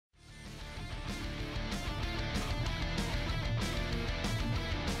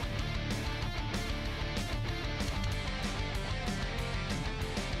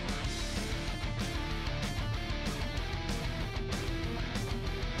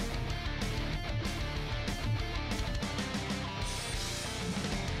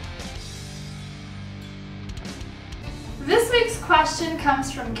question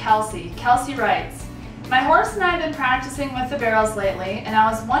comes from Kelsey. Kelsey writes, "My horse and I have been practicing with the barrels lately, and I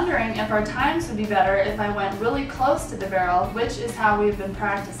was wondering if our times would be better if I went really close to the barrel, which is how we've been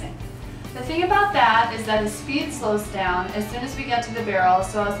practicing. The thing about that is that his speed slows down as soon as we get to the barrel,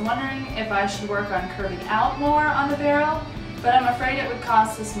 so I was wondering if I should work on curving out more on the barrel, but I'm afraid it would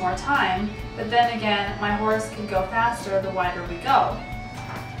cost us more time, but then again, my horse could go faster the wider we go."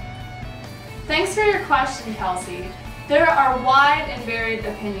 Thanks for your question, Kelsey. There are wide and varied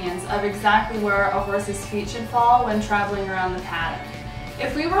opinions of exactly where a horse's feet should fall when traveling around the pattern.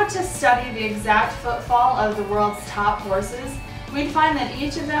 If we were to study the exact footfall of the world's top horses, we'd find that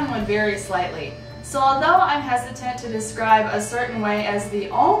each of them would vary slightly. So although I'm hesitant to describe a certain way as the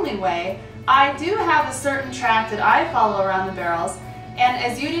only way, I do have a certain track that I follow around the barrels, and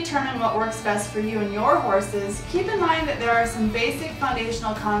as you determine what works best for you and your horses, keep in mind that there are some basic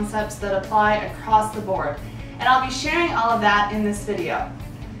foundational concepts that apply across the board, and I'll be sharing all of that in this video.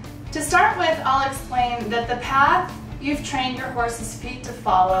 To start with, I'll explain that the path you've trained your horse's feet to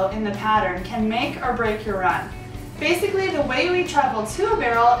follow in the pattern can make or break your run. Basically, the way we travel to a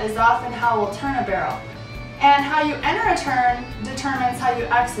barrel is often how we'll turn a barrel, and how you enter a turn determines how you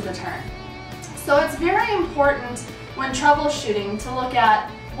exit a turn. So it's very important when troubleshooting to look at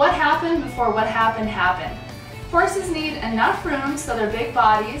what happened before what happened happened. Horses need enough room so their big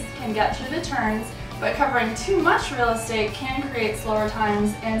bodies can get through the turns, but covering too much real estate can create slower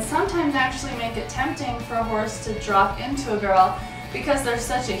times and sometimes actually make it tempting for a horse to drop into a barrel because there's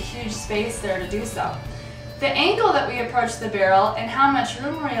such a huge space there to do so. The angle that we approach the barrel and how much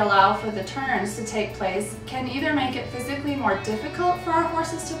room we allow for the turns to take place can either make it physically more difficult for our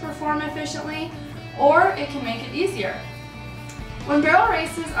horses to perform efficiently, or it can make it easier. When barrel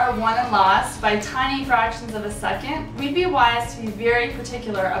races are won and lost by tiny fractions of a second, we'd be wise to be very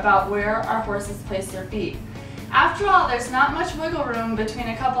particular about where our horses place their feet. After all, there's not much wiggle room between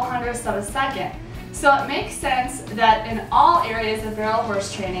a couple hundredths of a second. So it makes sense that in all areas of barrel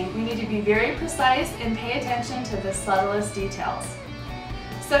horse training, we need to be very precise and pay attention to the subtlest details.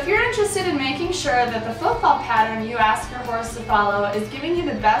 So if you're interested in making sure that the footfall pattern you ask your horse to follow is giving you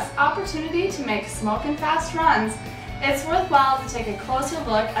the best opportunity to make smoking fast runs, it's worthwhile to take a closer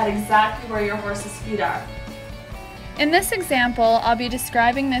look at exactly where your horse's feet are. In this example, I'll be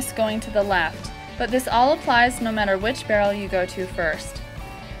describing this going to the left, but this all applies no matter which barrel you go to first.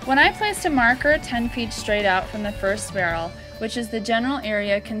 When I placed a marker 10 feet straight out from the first barrel, which is the general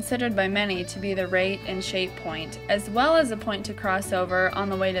area considered by many to be the rate and shape point, as well as a point to cross over on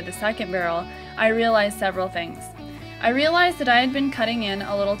the way to the second barrel, I realized several things. I realized that I had been cutting in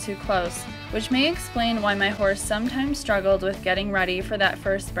a little too close, which may explain why my horse sometimes struggled with getting ready for that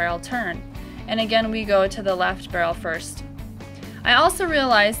first barrel turn. And again, we go to the left barrel first. I also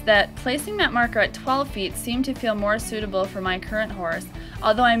realized that placing that marker at 12 feet seemed to feel more suitable for my current horse,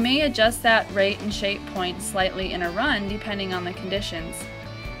 although I may adjust that rate and shape point slightly in a run depending on the conditions.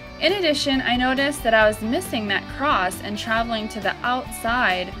 In addition, I noticed that I was missing that cross and traveling to the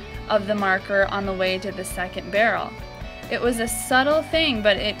outside of the marker on the way to the second barrel. It was a subtle thing,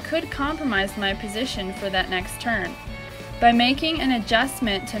 but it could compromise my position for that next turn. By making an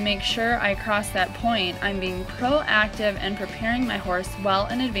adjustment to make sure I cross that point, I'm being proactive and preparing my horse well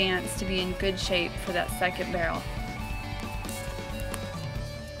in advance to be in good shape for that second barrel.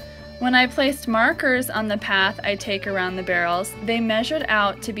 When I placed markers on the path I take around the barrels, they measured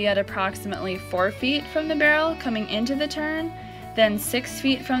out to be at approximately 4 feet from the barrel coming into the turn, then 6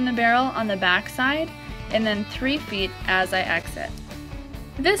 feet from the barrel on the back side, and then 3 feet as I exit.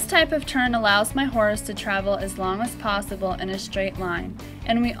 This type of turn allows my horse to travel as long as possible in a straight line,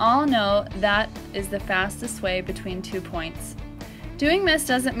 and we all know that is the fastest way between 2 points. Doing this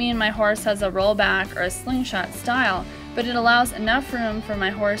doesn't mean my horse has a rollback or a slingshot style, but it allows enough room for my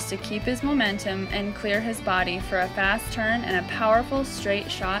horse to keep his momentum and clear his body for a fast turn and a powerful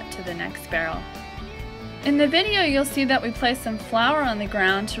straight shot to the next barrel. In the video, you'll see that we place some flour on the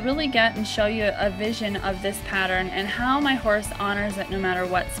ground to really get and show you a vision of this pattern and how my horse honors it no matter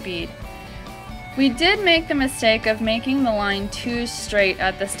what speed. We did make the mistake of making the line too straight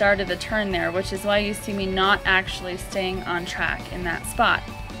at the start of the turn there, which is why you see me not actually staying on track in that spot.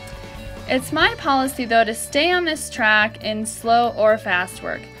 It's my policy though to stay on this track in slow or fast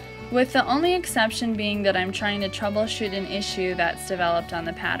work, with the only exception being that I'm trying to troubleshoot an issue that's developed on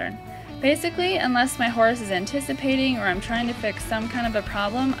the pattern. Basically, unless my horse is anticipating or I'm trying to fix some kind of a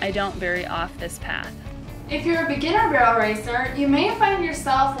problem, I don't vary off this path. If you're a beginner barrel racer, you may find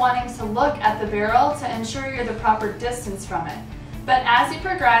yourself wanting to look at the barrel to ensure you're the proper distance from it. But as you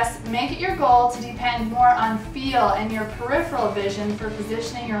progress, make it your goal to depend more on feel and your peripheral vision for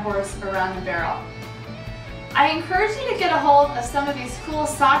positioning your horse around the barrel. I encourage you to get a hold of some of these cool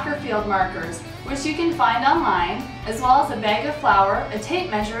soccer field markers, which you can find online, as well as a bag of flour, a tape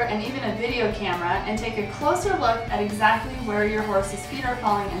measure, and even a video camera, and take a closer look at exactly where your horse's feet are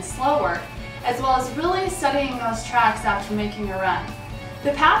falling in slow work, as well as really studying those tracks after making a run.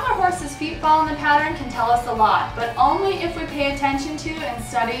 The path our horse's feet fall in the pattern can tell us a lot, but only if we pay attention to and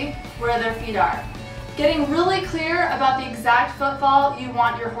study where their feet are. Getting really clear about the exact footfall you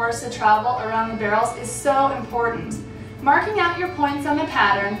want your horse to travel around the barrels is so important. Marking out your points on the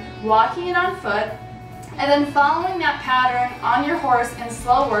pattern, walking it on foot, and then following that pattern on your horse in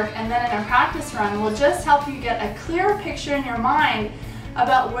slow work and then in a practice run will just help you get a clearer picture in your mind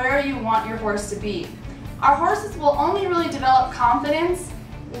about where you want your horse to be. Our horses will only really develop confidence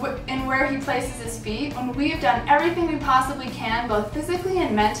in where he places his feet when we've done everything we possibly can, both physically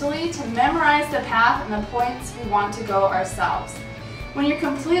and mentally, to memorize the path and the points we want to go ourselves. When you're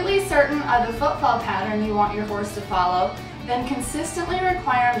completely certain of the footfall pattern you want your horse to follow, then consistently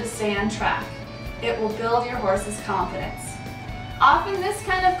require him to stay on track. It will build your horse's confidence. Often this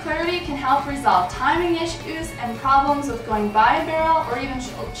kind of clarity can help resolve timing issues and problems with going by a barrel or even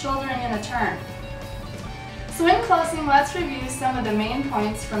shouldering in a turn. So in closing, let's review some of the main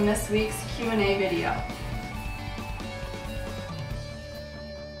points from this week's Q&A video.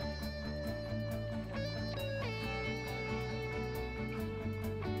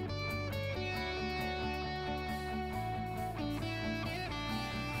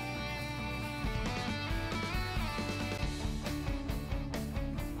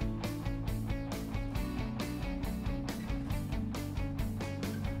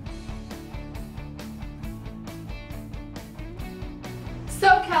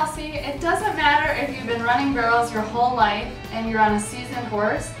 So Kelsey, it doesn't matter if you've been running barrels your whole life and you're on a seasoned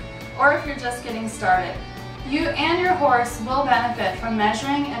horse, or if you're just getting started. You and your horse will benefit from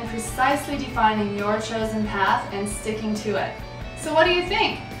measuring and precisely defining your chosen path and sticking to it. So what do you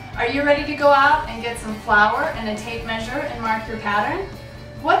think? Are you ready to go out and get some flour and a tape measure and mark your pattern?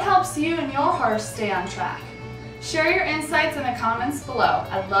 What helps you and your horse stay on track? Share your insights in the comments below.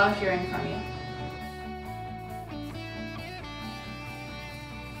 I'd love hearing from you.